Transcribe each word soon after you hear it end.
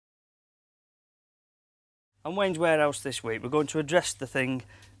On Wayne's Warehouse this week, we're going to address the thing,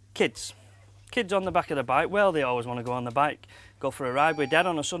 kids. Kids on the back of the bike, well, they always want to go on the bike, go for a ride with Dad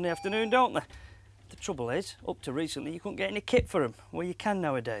on a Sunday afternoon, don't they? The trouble is, up to recently, you couldn't get any kit for them. Well, you can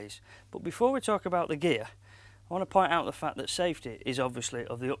nowadays. But before we talk about the gear, I want to point out the fact that safety is obviously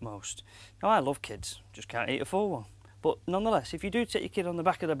of the utmost. Now, I love kids, just can't eat a full one. But nonetheless, if you do take your kid on the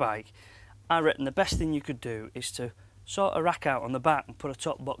back of the bike, I reckon the best thing you could do is to sort a rack out on the back and put a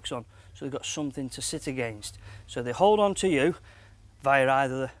top box on so they've got something to sit against. So they hold on to you via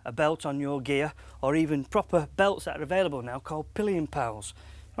either a belt on your gear or even proper belts that are available now called pillion pals.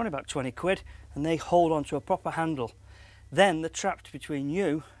 They're only about 20 quid and they hold on to a proper handle. Then they're trapped between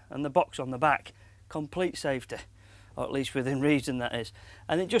you and the box on the back. Complete safety, or at least within reason, that is.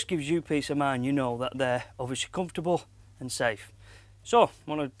 And it just gives you peace of mind, you know that they're obviously comfortable and safe. So, I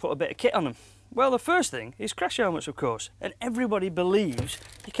want to put a bit of kit on them. Well, the first thing is crash helmets, of course, and everybody believes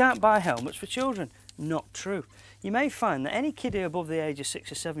you can't buy helmets for children. Not true. You may find that any kiddie above the age of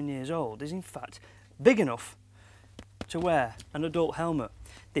 6 or 7 years old is in fact big enough to wear an adult helmet.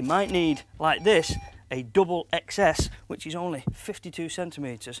 They might need, like this, a double XS, which is only 52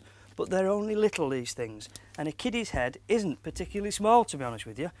 centimetres, but they're only little, these things, and a kiddie's head isn't particularly small, to be honest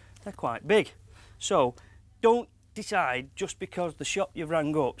with you. They're quite big. So don't decide just because the shop you've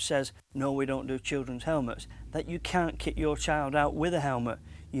rang up says no, we don't do children's helmets, that you can't kit your child out with a helmet.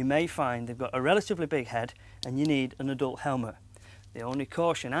 You may find they've got a relatively big head and you need an adult helmet. The only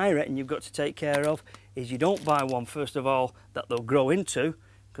caution I reckon you've got to take care of is you don't buy one, first of all, that they'll grow into,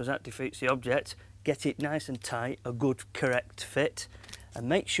 because that defeats the object. Get it nice and tight, a good correct fit, and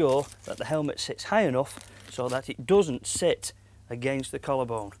make sure that the helmet sits high enough so that it doesn't sit against the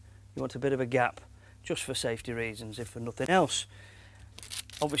collarbone. You want a bit of a gap, just for safety reasons, if for nothing else.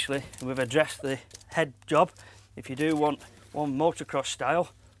 Obviously, we've addressed the head job. If you do want one motocross style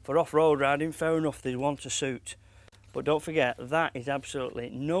for off-road riding, fair enough, there's one to suit. But don't forget, that is absolutely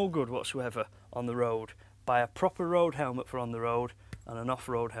no good whatsoever on the road. Buy a proper road helmet for on the road and an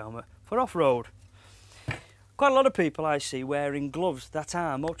off-road helmet for off-road. Quite a lot of people I see wearing gloves that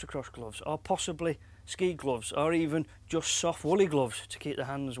are motocross gloves, or possibly ski gloves, or even just soft woolly gloves to keep the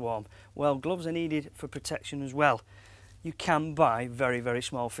hands warm. Well, gloves are needed for protection as well. You can buy very, very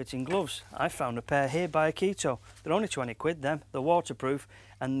small fitting gloves. I found a pair here by Kershaw. They're only 20 quid them, they're waterproof,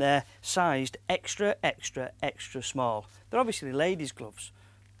 and they're sized extra, extra, extra small. They're obviously ladies' gloves,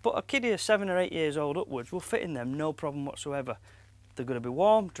 but a kiddie of 7 or 8 years old upwards will fit in them, no problem whatsoever. They're going to be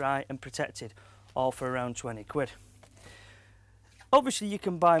warm, dry and protected, all for around 20 quid. Obviously you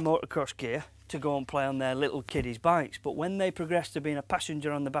can buy motocross gear to go and play on their little kiddies' bikes, but when they progress to being a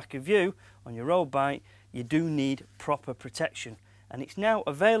passenger on the back of you, on your road bike, you do need proper protection, and it's now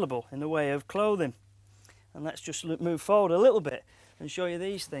available in the way of clothing. And let's just move forward a little bit and show you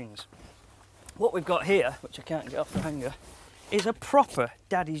these things. What we've got here, which I can't get off the hanger, is a proper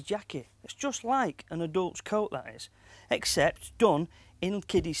daddy's jacket. It's just like an adult's coat, that is, except done in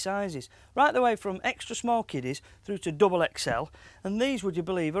kiddie sizes, right the way from extra small kiddies through to double XL, and these, would you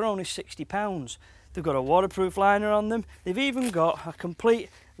believe, are only £60. They've got a waterproof liner on them. They've even got a complete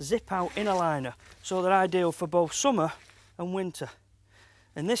zip out inner liner, so they're ideal for both summer and winter.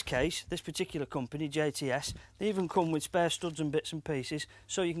 In this case, this particular company, JTS, they even come with spare studs and bits and pieces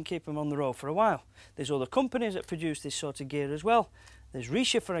so you can keep them on the road for a while. There's other companies that produce this sort of gear as well. There's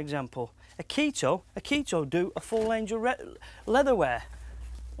Kershaw, for example. Kershaw do a full range of leatherwear.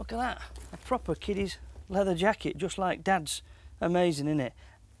 Look at that, a proper kiddie's leather jacket, just like Dad's. Amazing, isn't it?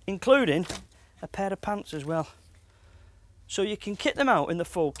 Including a pair of pants as well. So you can kit them out in the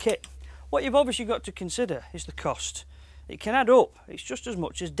full kit. What you've obviously got to consider is the cost. It can add up. It's just as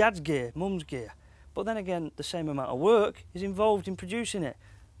much as Dad's gear, Mum's gear. But then again, the same amount of work is involved in producing it.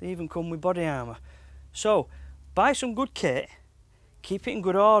 They even come with body armour. So buy some good kit, keep it in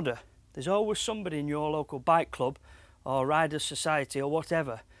good order. There's always somebody in your local bike club or riders society or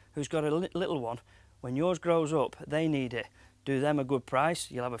whatever who's got a little one. When yours grows up, they need it. Do them a good price,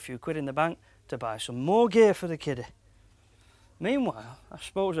 you'll have a few quid in the bank to buy some more gear for the kiddie. Meanwhile, I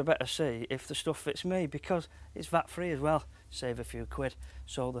suppose I better see if the stuff fits me, because it's VAT free as well. Save a few quid.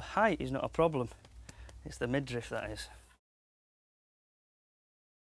 So the height is not a problem. It's the midriff, that is.